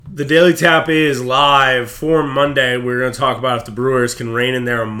The Daily Tap is live for Monday. We're going to talk about if the Brewers can rein in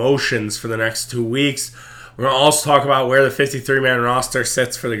their emotions for the next 2 weeks. We're going to also talk about where the 53-man roster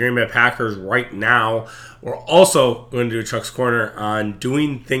sits for the Green Bay Packers right now. We're also going to do Chuck's Corner on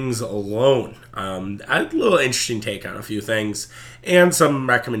doing things alone. A little interesting take on a few things and some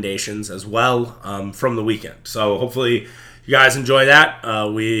recommendations as well from the weekend. So hopefully you guys enjoy that.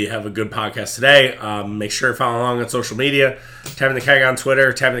 We have a good podcast today. Make sure to follow along on social media. Tapping the Keg on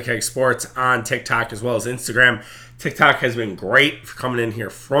Twitter, Tapping the Keg Sports on TikTok as well as Instagram. TikTok has been great for coming in here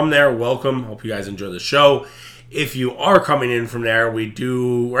from there. Welcome. Hope you guys enjoy the show. If you are coming in from there,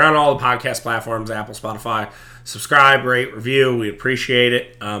 we're on all the podcast platforms, Apple, Spotify. Subscribe, rate, review. We appreciate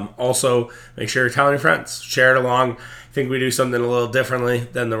it. Also, make sure you're telling your friends. Share it along. I think we do something a little differently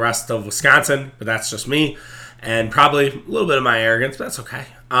than the rest of Wisconsin, but that's just me. And probably a little bit of my arrogance, but that's okay.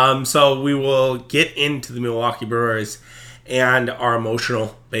 So we will get into the Milwaukee Brewers and our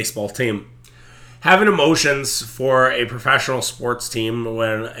emotional baseball team. Having emotions for a professional sports team,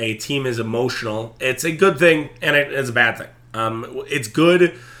 when a team is emotional, it's a good thing and it is a bad thing. It's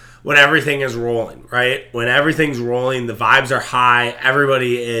good when everything is rolling, right? When everything's rolling, the vibes are high.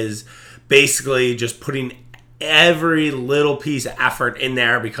 Everybody is basically just putting every little piece of effort in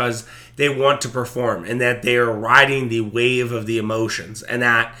there because they want to perform and that they are riding the wave of the emotions and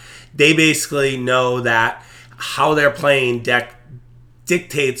that they basically know that how they're playing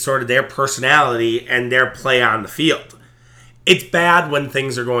dictates sort of their personality and their play on the field. It's bad when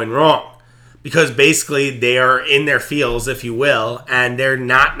things are going wrong because basically they are in their feels, if you will, and they're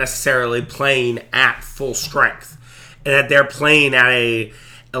not necessarily playing at full strength and that they're playing at a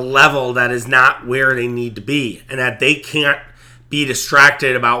level that is not where they need to be and that they can't be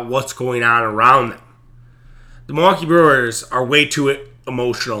distracted about what's going on around them. The Milwaukee Brewers are way too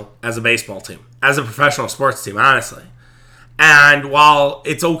emotional as a baseball team, as a professional sports team, honestly. And while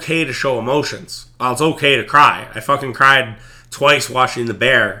it's okay to show emotions, while it's okay to cry, I fucking cried twice watching The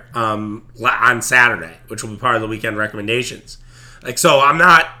Bear on Saturday, which will be part of the weekend recommendations. So I'm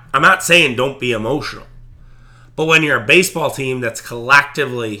not saying don't be emotional. But when you're a baseball team that's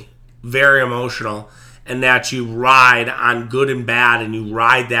collectively very emotional and that you ride on good and bad and you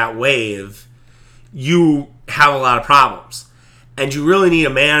ride that wave, you have a lot of problems. And you really need a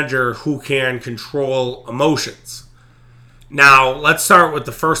manager who can control emotions. Now, let's start with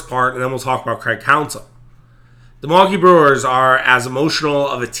the first part and then we'll talk about Craig Counsell. The Milwaukee Brewers are as emotional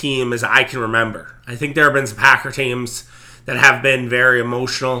of a team as I can remember. I think there have been some Packer teams that have been very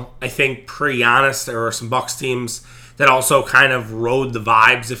emotional. I think, pretty honest, there were some Bucks teams that also kind of rode the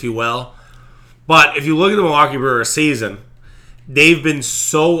vibes, if you will. But if you look at the Milwaukee Brewers season, they've been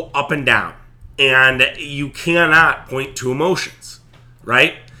so up and down. And you cannot point to emotions,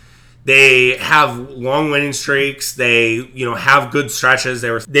 right? They have long winning streaks. They, have good stretches. They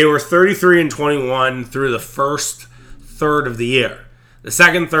were 33-21 through the first third of the year. The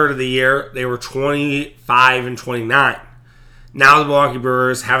second third of the year, they were 25-29. Now the Milwaukee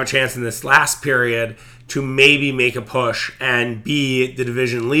Brewers have a chance in this last period to maybe make a push and be the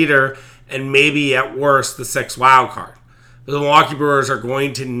division leader and maybe at worst the 6th wild card. But the Milwaukee Brewers are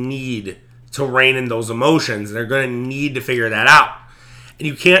going to need to rein in those emotions. They're going to need to figure that out. And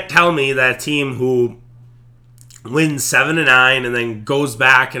you can't tell me that a team who wins 7-9 and then goes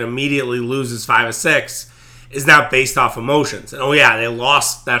back and immediately loses 5-6 is not based off emotions. And they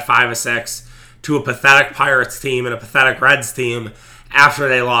lost that 5-6 to a pathetic Pirates team and a pathetic Reds team after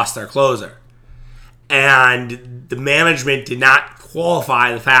they lost their closer. And the management did not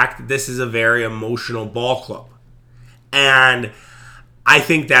qualify the fact that this is a very emotional ball club. And I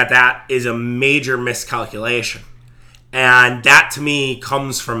think that is a major miscalculation. And that, to me,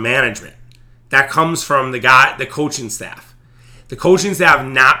 comes from management. That comes from the coaching staff. The coaching staff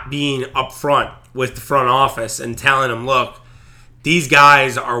not being upfront with the front office and telling them, look, these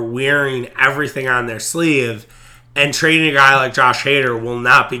guys are wearing everything on their sleeve, and trading a guy like Josh Hader will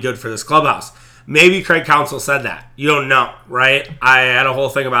not be good for this clubhouse. Maybe Craig Counsell said that. You don't know, right? I had a whole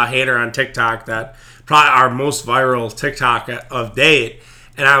thing about Hader on TikTok, that probably our most viral TikTok of date.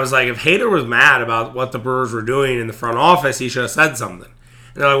 And I was like, if Hader was mad about what the Brewers were doing in the front office, he should have said something.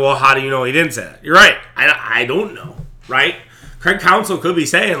 And they're like, well, how do you know he didn't say that? You're right. I don't know, right? Craig Counsell could be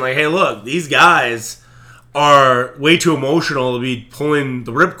saying, like, hey, look, these guys are way too emotional to be pulling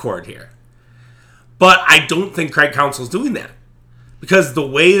the ripcord here. But I don't think Craig Counsell's doing that. Because the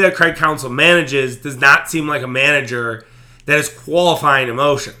way that Craig Counsell manages does not seem like a manager that is qualifying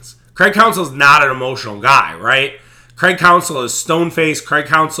emotions. Craig Counsell's not an emotional guy, right? Craig Counsell is stone-faced. Craig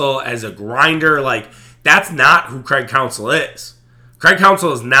Counsell as a grinder. That's not who Craig Counsell is. Craig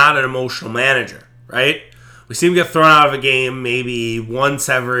Counsell is not an emotional manager, right? We see him get thrown out of a game maybe once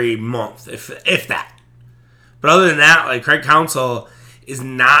every month, if that. But other than that, like, Craig Counsell is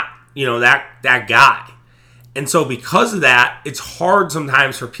not, that guy. And so because of that, it's hard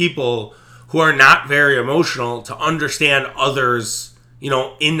sometimes for people who are not very emotional to understand others,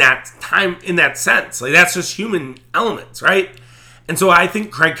 in that sense. Like, that's just human elements, right? And so I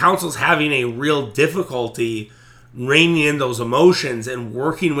think Craig Counsell's having a real difficulty reining in those emotions and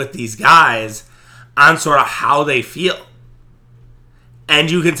working with these guys on sort of how they feel.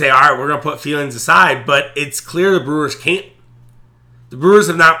 And you can say, all right, we're going to put feelings aside, but it's clear the Brewers can't. The Brewers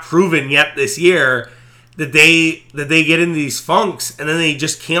have not proven yet this year that they get into these funks and then they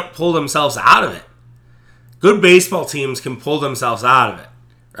just can't pull themselves out of it. Good baseball teams can pull themselves out of it,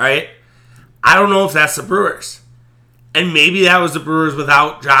 right? I don't know if that's the Brewers. And maybe that was the Brewers with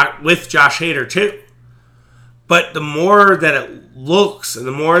Josh Hader too. But the more that it looks and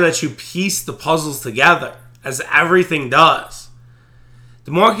the more that you piece the puzzles together, as everything does,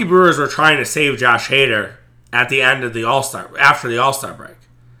 the Milwaukee Brewers were trying to save Josh Hader at the end of after the All-Star break.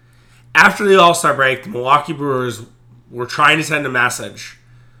 After the All-Star break, the Milwaukee Brewers were trying to send a message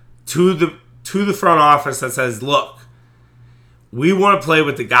to the front office that says, look, we want to play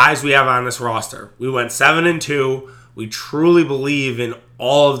with the guys we have on this roster. We went 7-2. We truly believe in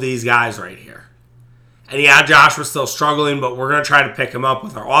all of these guys right here. And yeah, Josh was still struggling, but we're going to try to pick him up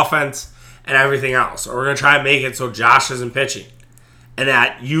with our offense and everything else. Or we're going to try to make it so Josh isn't pitching. And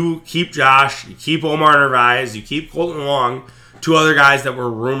that you keep Josh, you keep Omar Narvaez, you keep Colton Wong, two other guys that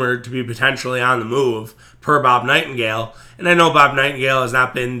were rumored to be potentially on the move, per Bob Nightingale. And I know Bob Nightingale has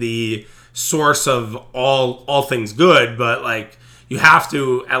not been the source of all things good, but like, you have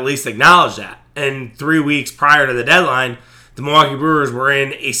to at least acknowledge that. And 3 weeks prior to the deadline, the Milwaukee Brewers were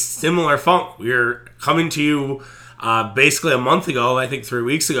in a similar funk. We were coming to you basically a month ago, I think 3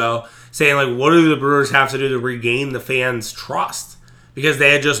 weeks ago, saying, like, what do the Brewers have to do to regain the fans' trust? Because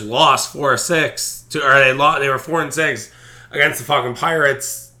they had just lost 4-6, they were 4-6 against the fucking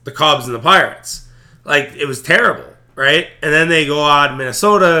Pirates, the Cubs and the Pirates. Like, it was terrible, right? And then they go out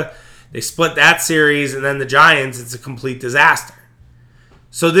Minnesota, they split that series, and then the Giants, it's a complete disaster.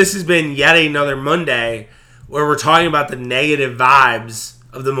 So this has been yet another Monday where we're talking about the negative vibes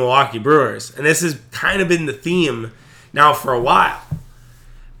of the Milwaukee Brewers. And this has kind of been the theme now for a while.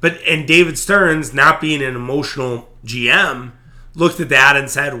 And David Stearns, not being an emotional GM, looked at that and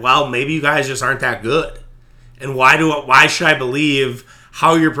said, well, maybe you guys just aren't that good. And why should I believe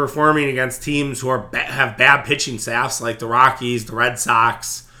how you're performing against teams who have bad pitching staffs like the Rockies, the Red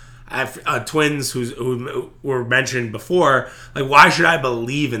Sox, Twins who were mentioned before? Like, why should I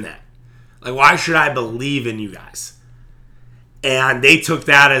believe in that? Like, why should I believe in you guys? And they took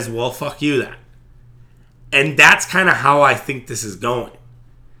that as, well, fuck you then. And that's kind of how I think this is going.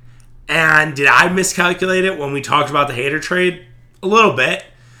 And did I miscalculate it when we talked about the Hader trade? A little bit.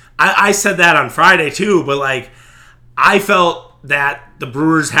 I said that on Friday too, but like, I felt that the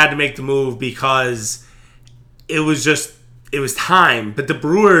Brewers had to make the move because it was time. But the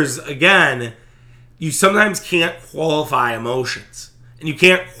Brewers, again, you sometimes can't qualify emotions. And you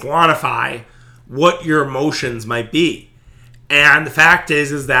can't quantify what your emotions might be. And the fact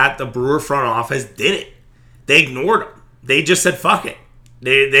is that the Brewer front office didn't. They ignored them. They just said, fuck it.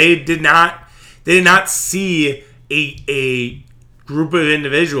 They did not see a group of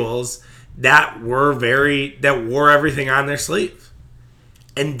individuals that wore everything on their sleeve.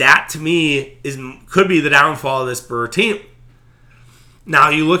 And that, to me, could be the downfall of this Brewer team. Now,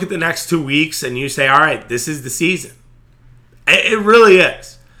 you look at the next 2 weeks and you say, all right, this is the season. It really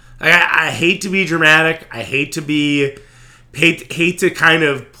is. Like, I hate to be dramatic. I hate to kind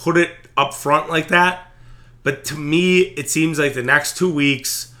of put it up front like that. But to me, it seems like the next 2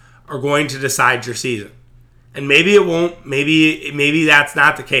 weeks are going to decide your season. And maybe it won't. Maybe that's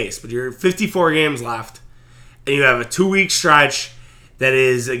not the case. But you're 54 games left. And you have a 2-week stretch that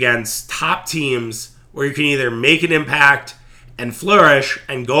is against top teams where you can either make an impact and flourish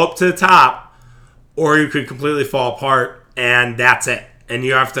and go up to the top, or you could completely fall apart and that's it. And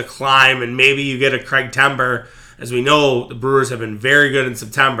you have to climb, and maybe you get a Craig Timber. As we know, the Brewers have been very good in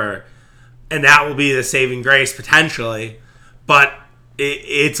September, and that will be the saving grace potentially, but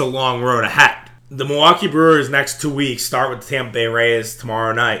it's a long road ahead. The Milwaukee Brewers next 2 weeks start with the Tampa Bay Rays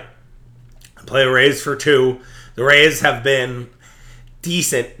tomorrow night. Play the Rays for 2. The Rays have been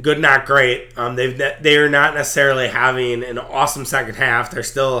decent, good, not great. They are not necessarily having an awesome second half. They're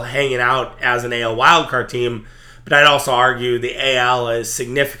still hanging out as an AL wildcard team, but I'd also argue the AL is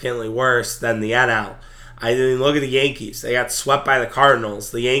significantly worse than the NL. I mean, look at the Yankees. They got swept by the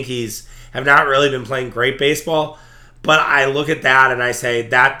Cardinals. The Yankees have not really been playing great baseball, but I look at that and I say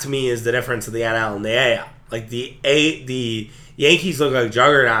that to me is the difference of the NL and the AL. Like the Yankees look like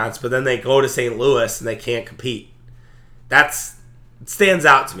juggernauts, but then they go to St. Louis and they can't compete. It stands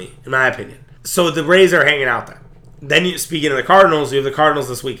out to me, in my opinion. So the Rays are hanging out there. Then, speaking of the Cardinals, you have the Cardinals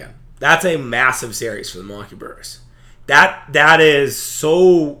this weekend. That's a massive series for the Milwaukee Brewers. That is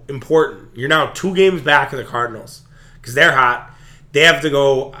so important. You're now 2 games back of the Cardinals because they're hot. They have to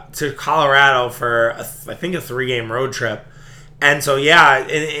go to Colorado for, I think, a 3-game road trip. And so, yeah,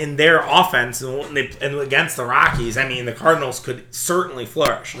 in their offense and against the Rockies, I mean, the Cardinals could certainly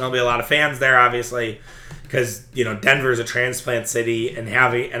flourish. And there'll be a lot of fans there, obviously, because, you know, Denver is a transplant city, and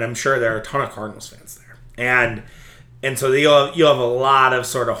I'm sure there are a ton of Cardinals fans there. And so you'll have a lot of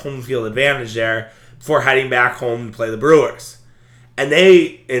sort of home field advantage there before heading back home to play the Brewers. And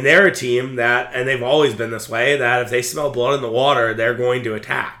they're a team that, and they've always been this way, that if they smell blood in the water, they're going to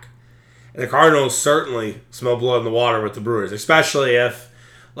attack. And the Cardinals certainly smell blood in the water with the Brewers, especially if,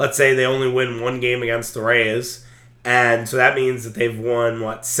 let's say, they only win 1 game against the Rays, and so that means that they've won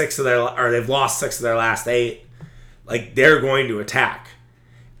they've lost 6 of their last 8. Like, they're going to attack.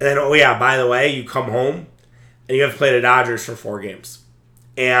 And then, oh yeah, by the way, you come home and you have to play the Dodgers for 4 games,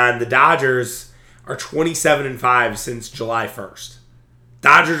 and the Dodgers are 27-5 since July 1st.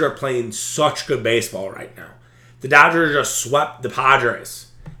 Dodgers are playing such good baseball right now. The Dodgers just swept the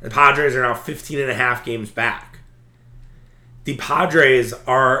Padres. The Padres are now 15.5 games back. The Padres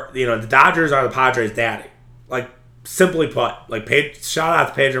are, the Dodgers are the Padres' daddy. Like, simply put, like, shout out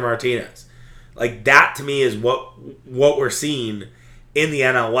to Pedro Martinez. Like, that to me is what we're seeing in the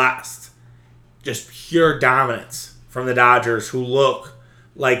NL West. Just pure dominance from the Dodgers, who look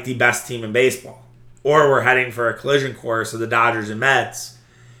like the best team in baseball. Or we're heading for a collision course of the Dodgers and Mets.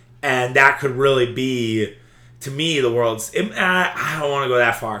 And that could really be, to me, the world's... I don't want to go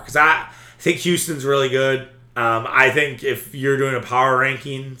that far, because I think Houston's really good. I think if you're doing a power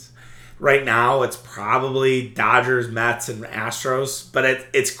rankings right now, it's probably Dodgers, Mets, and Astros. But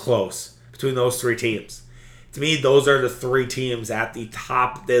it's close between those 3 teams. To me, those are the 3 teams at the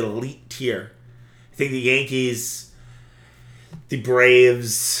top, the elite tier. I think the Yankees, the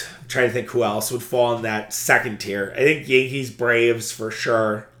Braves... I'm trying to think who else would fall in that second tier. I think Yankees, Braves for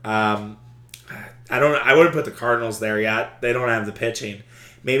sure. I wouldn't put the Cardinals there yet. They don't have the pitching.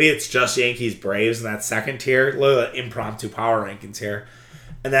 Maybe it's just Yankees, Braves in that second tier. Little impromptu power rankings here.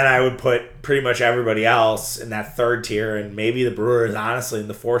 And then I would put pretty much everybody else in that third tier, and maybe the Brewers, honestly, in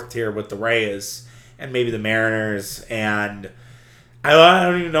the fourth tier with the Rays, and maybe the Mariners, and I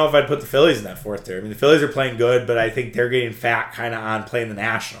don't even know if I'd put the Phillies in that fourth tier. I mean, the Phillies are playing good, but I think they're getting fat kind of on playing the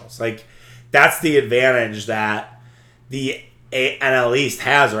Nationals. Like, that's the advantage that the NL East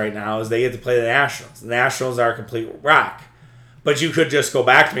has right now, is they get to play the Nationals. The Nationals are a complete rock. But you could just go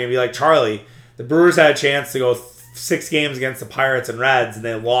back to me and be like, Charlie, the Brewers had a chance to go 6 games against the Pirates and Reds, and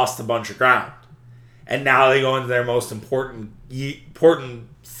they lost a bunch of ground. And now they go into their most important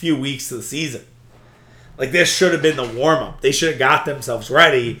few weeks of the season. Like, this should have been the warm-up. They should have got themselves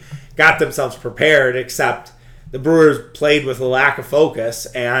ready, got themselves prepared, except the Brewers played with a lack of focus,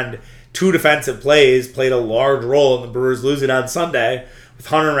 and 2 defensive plays played a large role in the Brewers losing on Sunday, with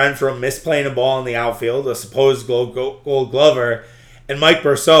Hunter Renfroe misplaying a ball in the outfield, a supposed gold glover, and Mike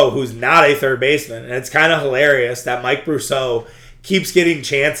Brousseau, who's not a third baseman. And it's kind of hilarious that Mike Brousseau keeps getting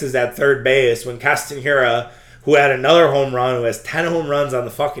chances at third base when Keston Hiura, who had another home run, who has 10 home runs on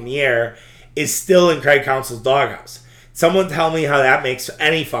the fucking year, is still in Craig Counsell's doghouse. Someone tell me how that makes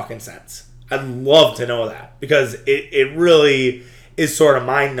any fucking sense. I'd love to know that, because it really is sort of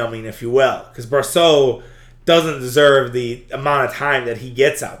mind-numbing, if you will. Because Brousseau doesn't deserve the amount of time that he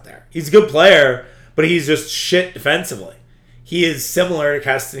gets out there. He's a good player, but he's just shit defensively. He is similar to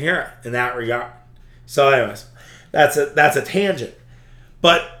Keston Hiura in that regard. So anyways, that's a tangent.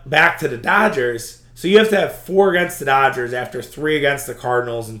 But back to the Dodgers. So you have to have 4 against the Dodgers after 3 against the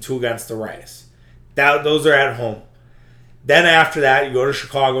Cardinals and 2 against the Rays. Those are at home. Then after that, you go to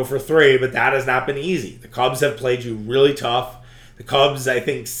Chicago for 3, but that has not been easy. The Cubs have played you really tough. The Cubs, I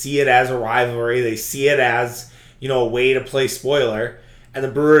think, see it as a rivalry. They see it as, a way to play spoiler. And the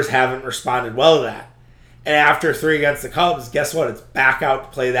Brewers haven't responded well to that. And after 3 against the Cubs, guess what? It's back out to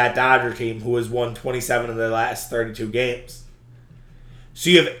play that Dodger team who has won 27 of their last 32 games. So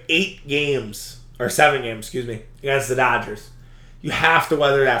you have 7 games, against the Dodgers. You have to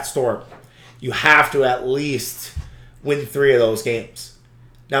weather that storm. You have to at least win 3 of those games.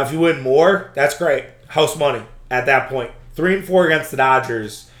 Now, if you win more, that's great. House money at that point. 3 and 4 against the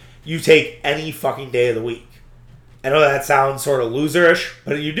Dodgers, you take any fucking day of the week. I know that sounds sort of loserish,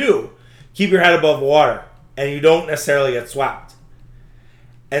 but you do. Keep your head above water, and you don't necessarily get swept.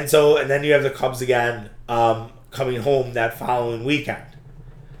 And then you have the Cubs again coming home that following weekend.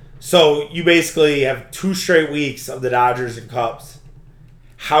 So you basically have 2 straight weeks of the Dodgers and Cubs.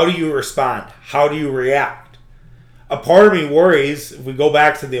 How do you respond? How do you react? A part of me worries, if we go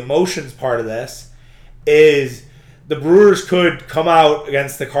back to the emotions part of this, is the Brewers could come out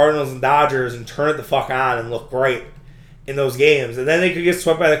against the Cardinals and Dodgers and turn it the fuck on and look great in those games. And then they could get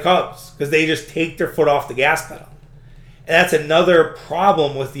swept by the Cubs because they just take their foot off the gas pedal. And that's another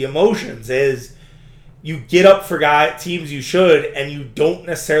problem with the emotions is you get up for teams you should and you don't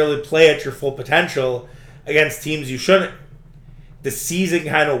necessarily play at your full potential against teams you shouldn't. The season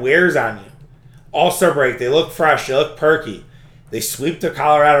kind of wears on you. All-Star break, they look fresh, they look perky. They sweep the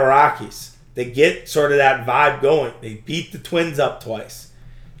Colorado Rockies. They get sort of that vibe going. They beat the Twins up twice.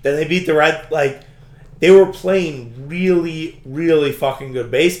 Then they beat the Red. Like, they were playing really, really fucking good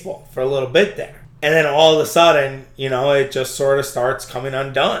baseball for a little bit there. And then all of a sudden, it just sort of starts coming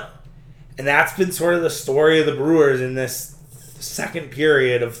undone. And that's been sort of the story of the Brewers in this second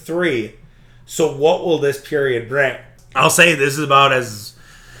period of 3. So what will this period bring? I'll say this is about as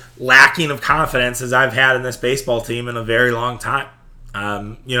lacking of confidence as I've had in this baseball team in a very long time.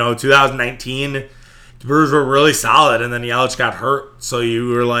 2019, the Brewers were really solid, and then Yelich got hurt. So you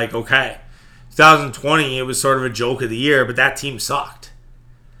were like, okay. 2020, it was sort of a joke of the year, but that team sucked.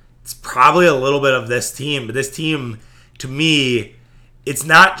 It's probably a little bit of this team, but this team, to me, it's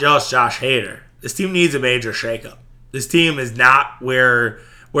not just Josh Hader. This team needs a major shakeup. This team is not where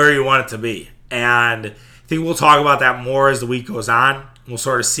you want it to be. And I think we'll talk about that more as the week goes on. We'll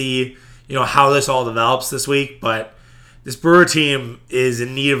sort of see, how this all develops this week. But this Brewer team is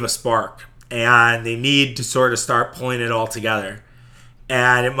in need of a spark. And they need to sort of start pulling it all together.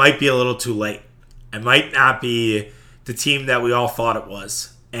 And it might be a little too late. It might not be the team that we all thought it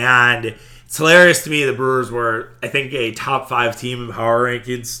was. And it's hilarious to me the Brewers were, I think, a top 5 team in power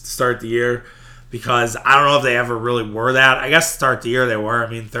rankings to start the year. Because I don't know if they ever really were that. I guess to start the year they were.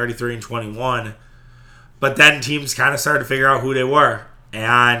 33-21. But then teams kind of started to figure out who they were.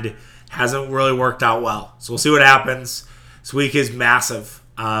 And hasn't really worked out well. So we'll see what happens. This week is massive.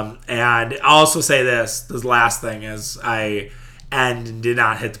 And I'll also say this last thing as I end and did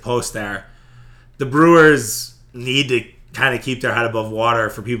not hit the post there. The Brewers need to kind of keep their head above water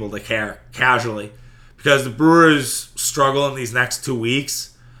for people to care casually. Because the Brewers struggle in these next 2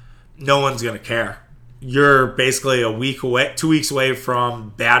 weeks, no one's going to care. You're basically 2 weeks away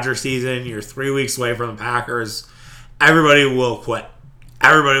from Badger season. You're 3 weeks away from the Packers. Everybody will quit.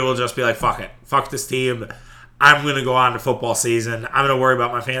 Everybody will just be like, fuck it. Fuck this team. I'm going to go on to football season. I'm going to worry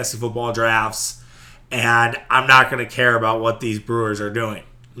about my fantasy football drafts. And I'm not going to care about what these Brewers are doing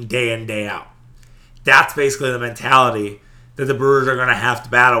day in, day out. That's basically the mentality that the Brewers are going to have to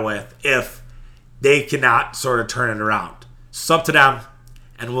battle with if they cannot sort of turn it around. It's up to them,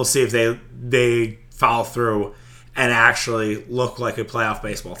 and we'll see if they follow through and actually look like a playoff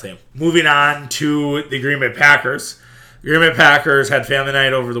baseball team. Moving on to the Green Bay Packers. The Green Bay Packers had family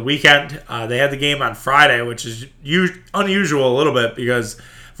night over the weekend. They had the game on Friday, which is unusual a little bit because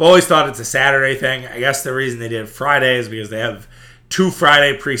I've always thought it's a Saturday thing. I guess the reason they did Friday is because they have 2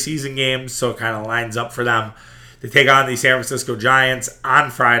 Friday preseason games, so it kind of lines up for them. They take on the San Francisco Giants on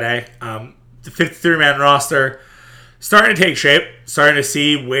Friday. The 53-man roster starting to take shape, starting to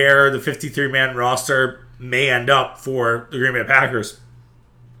see where the 53-man roster may end up for the Green Bay Packers.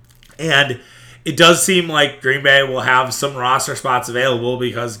 And it does seem like Green Bay will have some roster spots available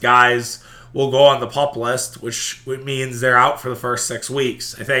because guys will go on the PUP list, which means they're out for the first 6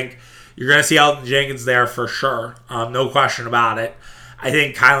 weeks. I think you're going to see Elgton Jenkins there for sure. No question about it. I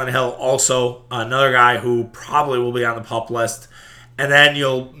think Kylan Hill also, another guy who probably will be on the PUP list. And then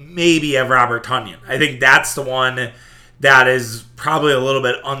you'll maybe have Robert Tonyan. I think that's the one that is probably a little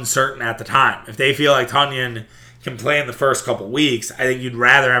bit uncertain at the time. If they feel like Tonyan can play in the first couple weeks, I think you'd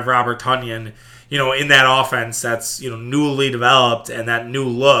rather have Robert Tonyan, in that offense that's, newly developed and that new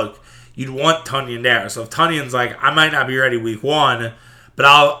look. You'd want Tonyan there. So if Tonyan's like, I might not be ready week 1, but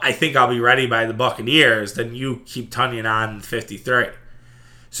I think I'll be ready by the Buccaneers, then you keep Tonyan on 53.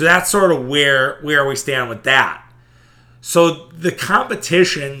 So that's sort of where we stand with that. So the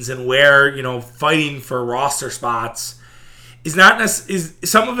competitions and where, fighting for roster spots is not is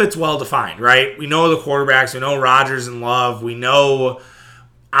some of it's well defined, right? We know the quarterbacks, we know Rodgers and Love, we know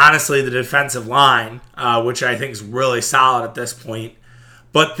honestly the defensive line, which I think is really solid at this point.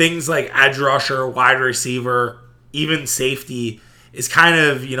 But things like edge rusher, wide receiver, even safety is kind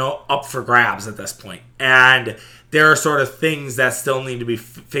of, up for grabs at this point. And there are sort of things that still need to be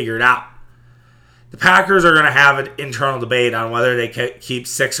figured out. The Packers are going to have an internal debate on whether they keep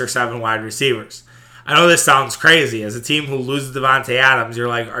 6 or 7 wide receivers. I know this sounds crazy. As a team who loses Devontae Adams, you're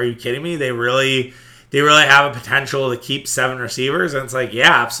like, are you kidding me? They they really have a potential to keep 7 receivers? And it's like,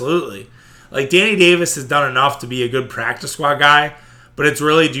 yeah, absolutely. Like, Danny Davis has done enough to be a good practice squad guy, but it's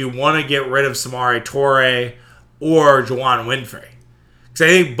really, do you want to get rid of Samori Toure or Juwann Winfree? Because I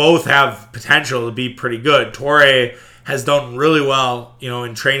think both have potential to be pretty good. Toure has done really well,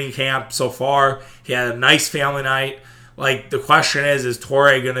 in training camp so far. He had a nice family night. Like, the question is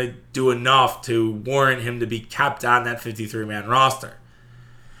Toure going to do enough to warrant him to be kept on that 53-man roster?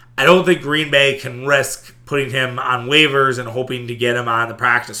 I don't think Green Bay can risk putting him on waivers and hoping to get him on the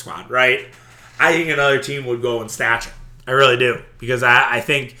practice squad, right? I think another team would go and snatch him. I really do, because I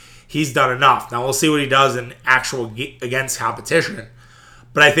think he's done enough. Now, we'll see what he does in actual against competition,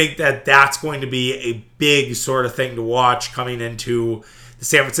 but I think that that's going to be a big sort of thing to watch coming into the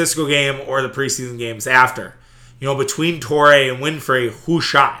San Francisco game or the preseason games after. Between Toure and Winfree, who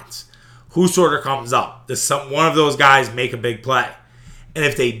shines? Who sort of comes up? Does one of those guys make a big play? And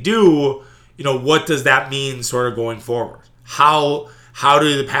if they do, what does that mean sort of going forward? How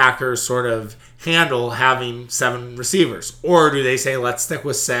do the Packers sort of handle having 7 receivers? Or do they say, let's stick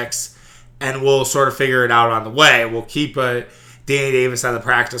with 6 and we'll sort of figure it out on the way? We'll keep a Danny Davis on the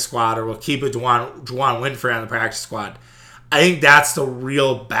practice squad, or we'll keep a Juwann Winfree on the practice squad. I think that's the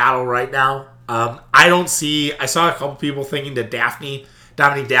real battle right now. I saw a couple people thinking that Dominique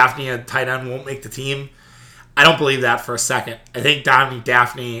Dafney, a tight end, won't make the team. I don't believe that for a second. I think Dominique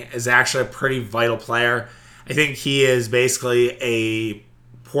Dafney is actually a pretty vital player. I think he is basically a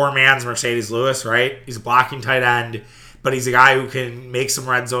poor man's Mercedes Lewis, right? He's a blocking tight end, but he's a guy who can make some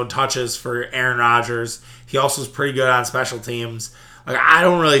red zone touches for Aaron Rodgers. He also is pretty good on special teams. Like, I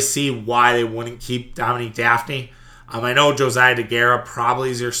don't really see why they wouldn't keep Dominique Dafney. I know Josiah DeGuara probably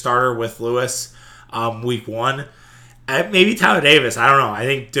is your starter with Lewis week 1. Maybe Tyler Davis. I don't know. I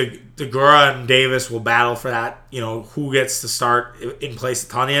think DeGuara and Davis will battle for that, who gets to start in place of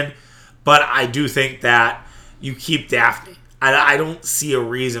Tonyan. But I do think that you keep Dafney. I don't see a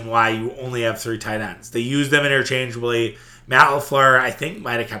reason why you only have 3 tight ends. They use them interchangeably. Matt LaFleur, I think,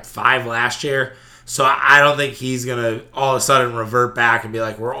 might have kept 5 last year. So I don't think he's going to all of a sudden revert back and be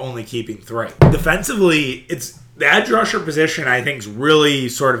like, we're only keeping 3. Defensively, the edge rusher position, I think, is really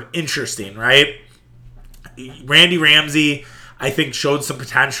sort of interesting, right? Randy Ramsey, I think, showed some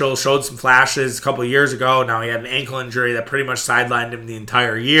potential, showed some flashes a couple of years ago. Now he had an ankle injury that pretty much sidelined him the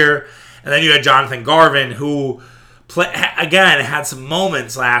entire year. And then you had Jonathan Garvin, who, again, had some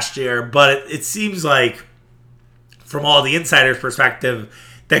moments last year, but it seems like, from all the insiders' perspective,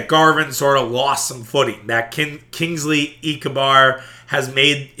 that Garvin sort of lost some footing. That Kingsley Ikabar has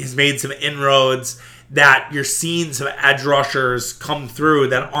made some inroads, that you're seeing some edge rushers come through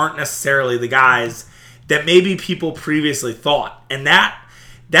that aren't necessarily the guys that maybe people previously thought. And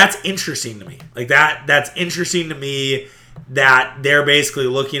that's interesting to me. Like, that's interesting to me that they're basically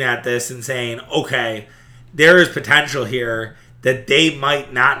looking at this and saying, okay, there is potential here that they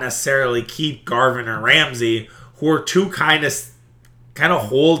might not necessarily keep Garvin or Ramsey, who are 2 kind of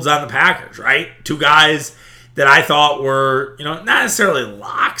holds on the Packers, right? 2 guys that I thought were, not necessarily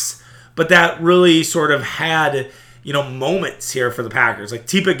locks, but that really sort of had, moments here for the Packers. Like,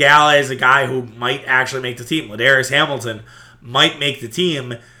 Tipa Galley is a guy who might actually make the team. Ladarius Hamilton might make the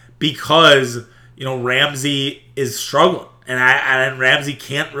team because, Ramsey is struggling. And Ramsey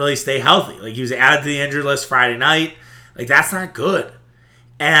can't really stay healthy. Like, he was added to the injured list Friday night. Like, that's not good.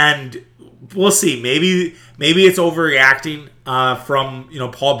 And we'll see. Maybe it's overreacting from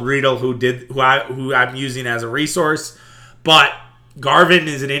Paul Burrito, who I'm using as a resource. But Garvin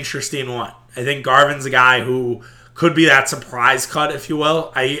is an interesting one. I think Garvin's a guy who could be that surprise cut, if you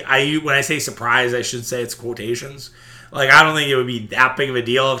will. When I say surprise, I should say it's quotations. Like, I don't think it would be that big of a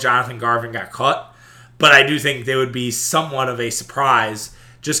deal if Jonathan Garvin got cut, but I do think there would be somewhat of a surprise,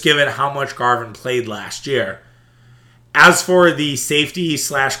 just given how much Garvin played last year. As for the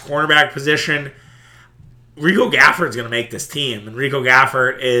safety/cornerback position, Rico Gafford's going to make this team, and Rico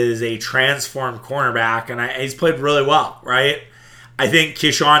Gafford is a transformed cornerback, and he's played really well, right? I think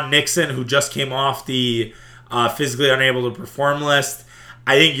Keyshawn Nixon, who just came off the physically unable to perform list,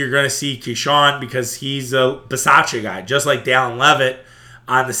 I think you're going to see Keyshawn because he's a Bisaccia guy, just like Dallin Levitt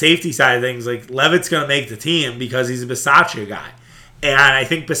on the safety side of things. Like, Levitt's going to make the team because he's a Bisaccia guy. And I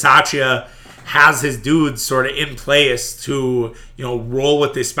think Bisaccia has his dudes sort of in place to, roll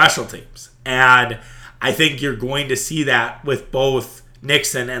with the special teams. And I think you're going to see that with both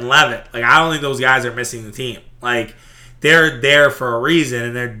Nixon and Levitt. Like, I don't think those guys are missing the team. Like, they're there for a reason,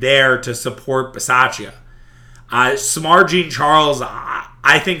 and they're there to support Bisaccia. Samar Jean-Charles,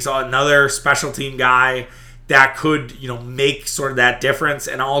 I think, is another special team guy that could, make sort of that difference.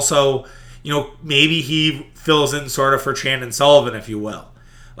 And also, maybe he fills in sort of for Chandon Sullivan, if you will.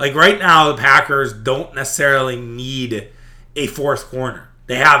 Like right now, the Packers don't necessarily need a fourth corner.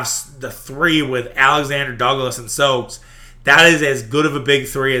 They have the three with Alexander, Douglas, and Stokes. That is as good of a big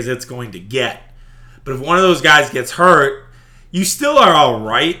three as it's going to get. But if one of those guys gets hurt, you still are all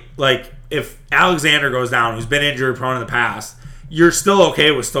right. Like if Alexander goes down, who's been injury prone in the past, you're still okay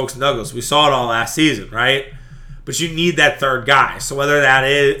with Stokes and Douglas. We saw it all last season, right? But you need that third guy. So whether that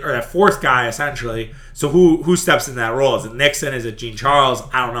is, or that fourth guy essentially, so who steps in that role? Is it Nixon? Is it Gene Charles?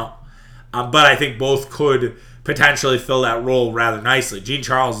 I don't know. But I think both could potentially fill that role rather nicely. Gene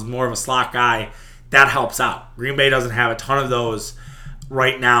Charles is more of a slot guy. That helps out. Green Bay doesn't have a ton of those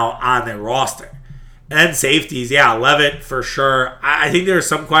right now on their roster. And then safeties, yeah, Levitt for sure. I think there's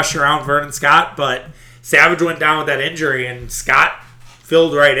some question around Vernon Scott, but Savage went down with that injury and Scott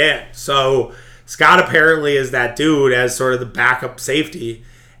filled right in. So Scott apparently is that dude as sort of the backup safety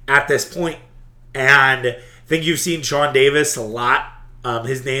at this point. And I think you've seen Sean Davis a lot.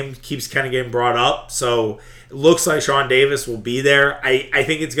 His name keeps kind of getting brought up. So it looks like Sean Davis will be there. I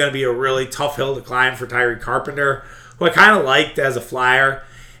think it's going to be a really tough hill to climb for Tyree Carpenter, who I kind of liked as a flyer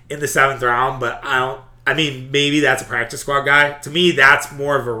in the 7th round, but maybe that's a practice squad guy. To me, that's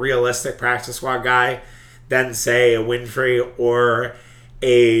more of a realistic practice squad guy than, say, a Winfrey or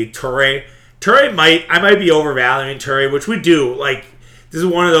a Toure. I might be overvaluing Toure, which we do. Like, this is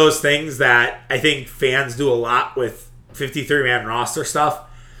one of those things that I think fans do a lot with 53-man roster stuff,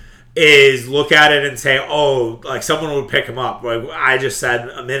 is look at it and say, oh, like someone would pick him up, like I just said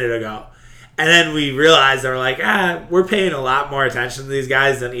a minute ago. And then we realize they're like, we're paying a lot more attention to these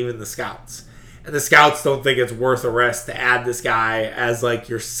guys than even the scouts. And the scouts don't think it's worth a risk to add this guy as like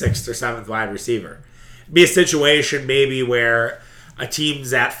your 6th or 7th wide receiver. It'd be a situation maybe where a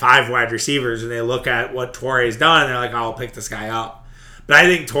team's at 5 wide receivers and they look at what Torre's done and they're like, I'll pick this guy up. But I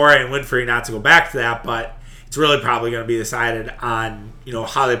think Torre and Winfrey, not to go back to that, but it's really probably going to be decided on,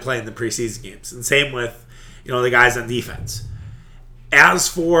 how they play in the preseason games. And same with, the guys on defense. As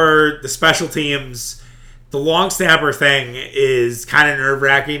for the special teams, the long snapper thing is kind of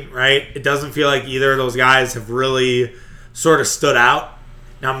nerve-wracking, right? It doesn't feel like either of those guys have really sort of stood out.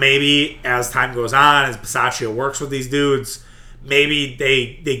 Now, maybe as time goes on, as Bisaccia works with these dudes, maybe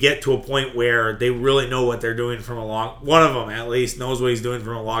they get to a point where they really know what they're doing from one of them at least knows what he's doing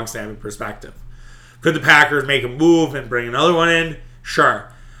from a long snapping perspective. Could the Packers make a move and bring another one in?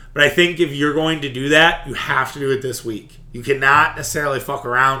 Sure. But I think if you're going to do that, you have to do it this week. You cannot necessarily fuck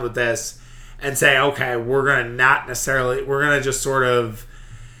around with this and say, okay, we're going to just sort of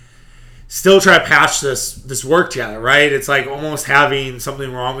still try to patch this work together, right? It's like almost having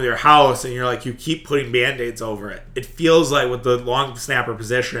something wrong with your house and you're like, you keep putting Band-Aids over it. It feels like with the long snapper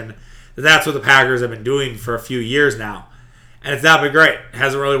position, that's what the Packers have been doing for a few years now. And it's not been great. It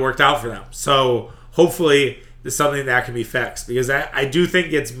hasn't really worked out for them. So hopefully it's something that can be fixed, because I do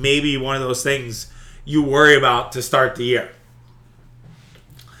think it's maybe one of those things you worry about to start the year.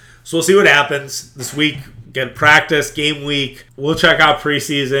 So we'll see what happens this week. Get practice, game week. We'll check out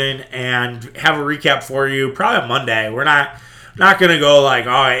preseason and have a recap for you probably on Monday. We're not going to go like,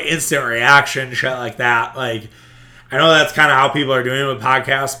 instant reaction, shit like that. Like, I know that's kind of how people are doing it with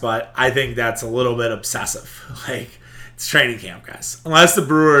podcasts, but I think that's a little bit obsessive. Like, it's training camp, guys. Unless the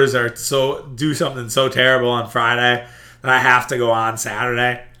Brewers do something so terrible on Friday that I have to go on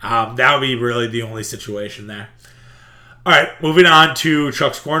Saturday, that would be really the only situation there. All right, moving on to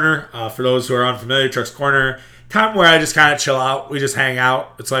Chuck's Corner. For those who are unfamiliar, Chuck's Corner, time where I just kind of chill out. We just hang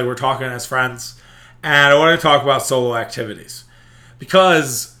out. It's like we're talking as friends. And I want to talk about solo activities.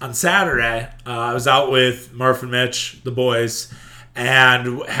 Because on Saturday, I was out with Murph and Mitch, the boys,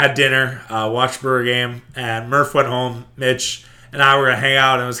 and had dinner, watched the Brewer game, and Murph went home. Mitch and I were going to hang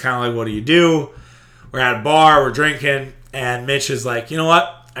out, and it was kind of like, what do you do? We're at a bar, we're drinking, and Mitch is like, you know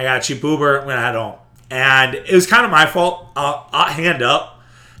what? I got a cheap Uber, I'm going to head home. And it was kind of my fault. I'll hand up,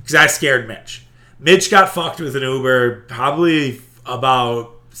 because I scared Mitch. Mitch got fucked with an Uber probably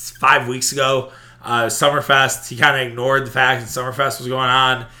about 5 weeks ago. Summerfest, he kind of ignored the fact that Summerfest was going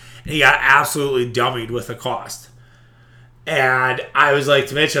on, and he got absolutely dummied with the cost. And I was like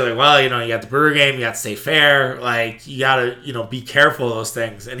to Mitch, I was like, well, you got the Brewer game, you got to stay fair, like, you got to, be careful of those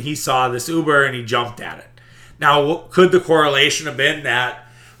things. And he saw this Uber, and he jumped at it. Now, could the correlation have been that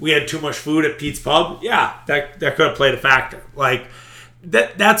we had too much food at Pete's Pub? Yeah, that could have played a factor. Like,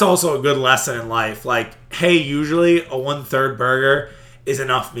 that's also a good lesson in life. Like, hey, usually a 1/3 burger is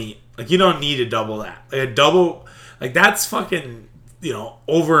enough meat. Like, you don't need to double that. Like, a double, like, that's fucking,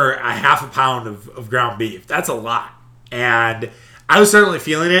 over a half a pound of ground beef. That's a lot. And I was certainly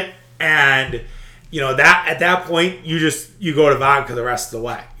feeling it. And, that at that point, you go to vodka the rest of the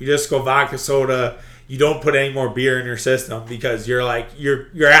way. You just go vodka, soda. you don't put any more beer in your system because you're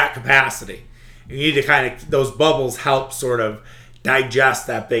at capacity. You need to kind of, those bubbles help sort of digest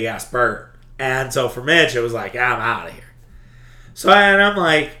that big ass burger. And so for Mitch, it was like, I'm out of here. So and I'm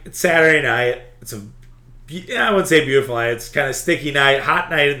like, it's Saturday night. It's I wouldn't say beautiful night. It's kind of sticky night, hot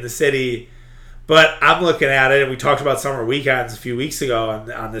night in the city. But I'm looking at it, and we talked about summer weekends a few weeks ago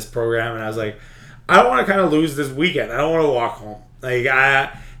on this program, and I was like, I don't want to kind of lose this weekend. I don't want to walk home. Like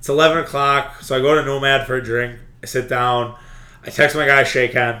it's 11 o'clock, so I go to Nomad for a drink. I sit down. I text my guy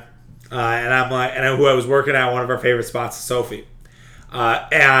Shaken, and I'm like, and who I was working at one of our favorite spots, Sophie.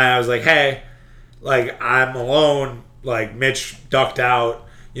 And I was like, hey, like I'm alone. Like Mitch ducked out.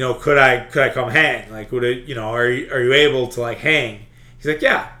 Could I come hang? Like, are you able to like hang? He's like,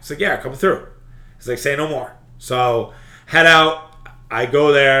 yeah. He's like, yeah, come through. He's like, say no more. So head out. I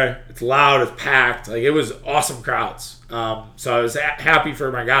go there. It's loud. It's packed. Like, it was awesome crowds. So I was happy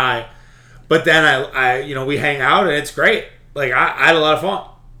for my guy. But then I we hang out and it's great. Like I had a lot of fun.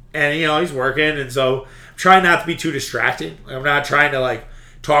 And he's working, and so I'm trying not to be too distracted. I'm not trying to like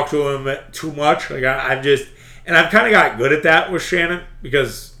talk to him too much. Like I'm just, and I've kind of got good at that with Shannon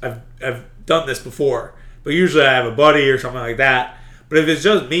because I've done this before. But usually I have a buddy or something like that. But if it's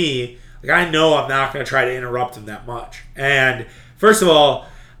just me, like I know I'm not going to try to interrupt him that much. And first of all,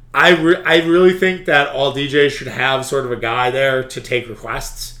 I really think that all DJs should have sort of a guy there to take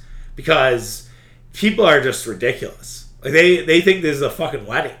requests because people are just ridiculous. Like they think this is a fucking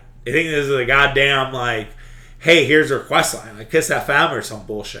wedding. They think this is a goddamn like, hey, here's a request line, like Kiss FM or some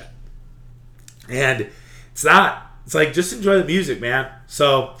bullshit. And it's not. It's like, just enjoy the music, man.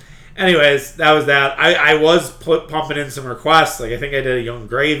 So, anyways, that was that. I was pumping in some requests. Like, I think I did a Young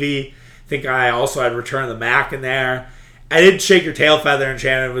Gravy. I think I also had Return of the Mac in there. I did Shake Your Tail Feather, and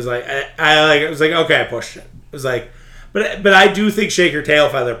Shannon was like, I was like, okay, I pushed it. It was like, but I do think Shake Your Tail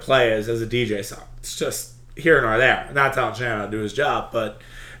Feather plays as a DJ song. It's just here nor there. I'm not telling Shannon to do his job, but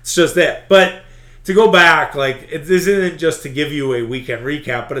it's just it. But to go back, like, this isn't just to give you a weekend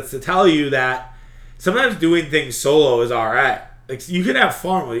recap, but it's to tell you that sometimes doing things solo is all right. Like, you can have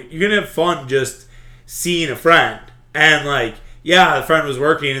fun with it. You can have fun just seeing a friend. And, like, yeah, the friend was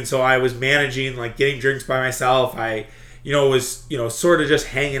working, and so I was managing, like, getting drinks by myself. I, was, sort of just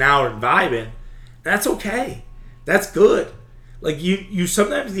hanging out and vibing. That's okay. That's good. Like, you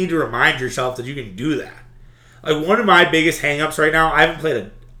sometimes need to remind yourself that you can do that. Like, one of my biggest hang-ups right now, I haven't played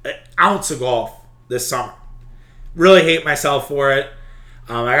an ounce of golf this summer. Really hate myself for it.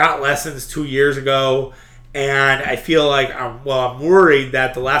 I got lessons 2 years ago, and I feel like I'm worried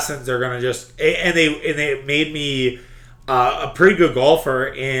that the lessons are gonna just, and they made me a pretty good golfer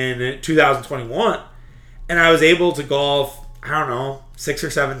in 2021, and I was able to golf, I don't know, 6 or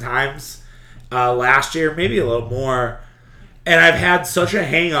 7 times last year, maybe a little more, and I've had such a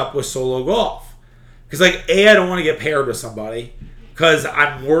hang up with solo golf because, like, I don't want to get paired with somebody because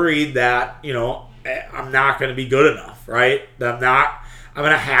I'm worried that I'm not going to be good enough, right? That I'm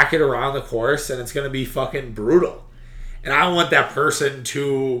going to hack it around the course and it's going to be fucking brutal. And I want that person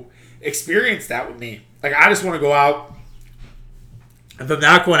to experience that with me. Like, I just want to go out. If I'm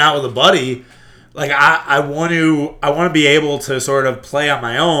not going out with a buddy, like, I want to be able to sort of play on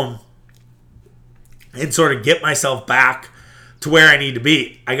my own and sort of get myself back to where I need to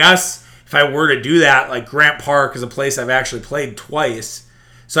be. I guess if I were to do that, like, Grant Park is a place I've actually played twice.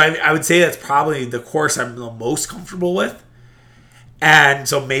 So I would say that's probably the course I'm the most comfortable with. And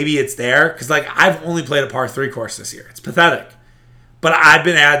so maybe it's there. Because, like, I've only played a par 3 course this year. It's pathetic. But I've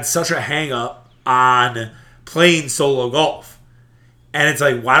been had such a hang up on playing solo golf. And it's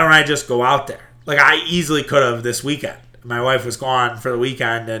like, why don't I just go out there? Like, I easily could have this weekend. My wife was gone for the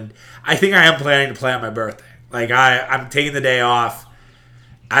weekend. And I think I am planning to play on my birthday. Like, I'm taking the day off.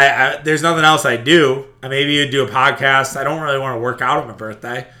 There's nothing else I do. Maybe you'd do a podcast. I don't really want to work out on my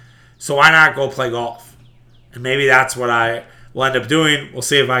birthday. So why not go play golf? And maybe that's what I will end up doing. We'll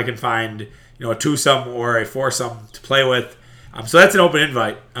see if I can find, a twosome or a foursome to play with. So that's an open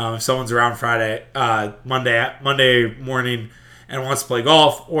invite. If someone's around Monday morning and wants to play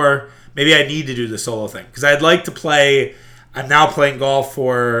golf, or maybe I need to do the solo thing. Because I'd like to play. I'm now playing golf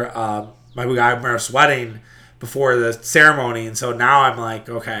for my guy Murph's wedding before the ceremony, and so now I'm like,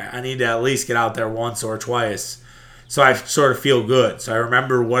 okay, I need to at least get out there once or twice so I sort of feel good, so I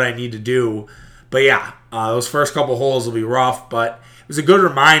remember what I need to do. But yeah, those first couple holes will be rough, but it was a good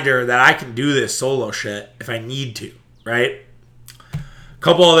reminder that I can do this solo shit if I need to, right? A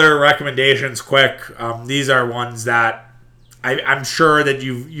couple other recommendations quick. These are ones that I'm sure that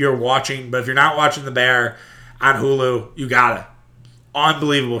you're watching, but if you're not watching The Bear on Hulu, you got it.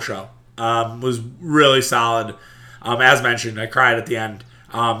 Unbelievable show. Was really solid. As mentioned, I cried at the end.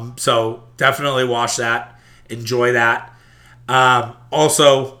 So definitely watch that. Enjoy that. I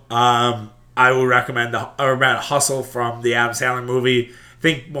would recommend Hustle from the Adam Sandler movie. I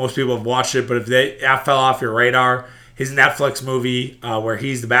think most people have watched it, but if that fell off your radar, his Netflix movie where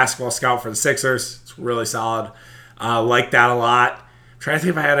he's the basketball scout for the Sixers, it's really solid. Like that a lot. I'm trying to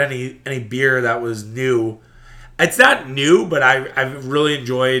think if I had any beer that was new. It's not new, but I've really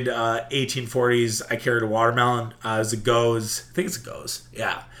enjoyed 1840s I Carried a Watermelon as it goes. I think it's a goes.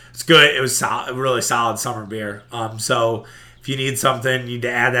 Yeah. It's good. It was solid, really solid summer beer. So if you need something, you need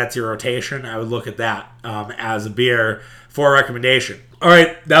to add that to your rotation, I would look at that as a beer for a recommendation. All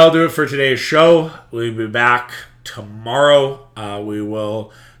right, that'll do it for today's show. We'll be back tomorrow. We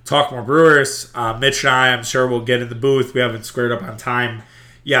will talk more Brewers. Mitch and I'm sure we'll get in the booth. We haven't squared up on time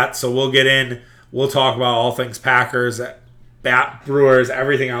yet, so we'll get in. We'll talk about all things Packers, Brewers,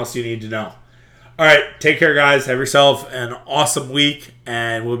 everything else you need to know. All right, take care, guys. Have yourself an awesome week,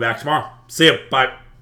 and we'll be back tomorrow. See you. Bye.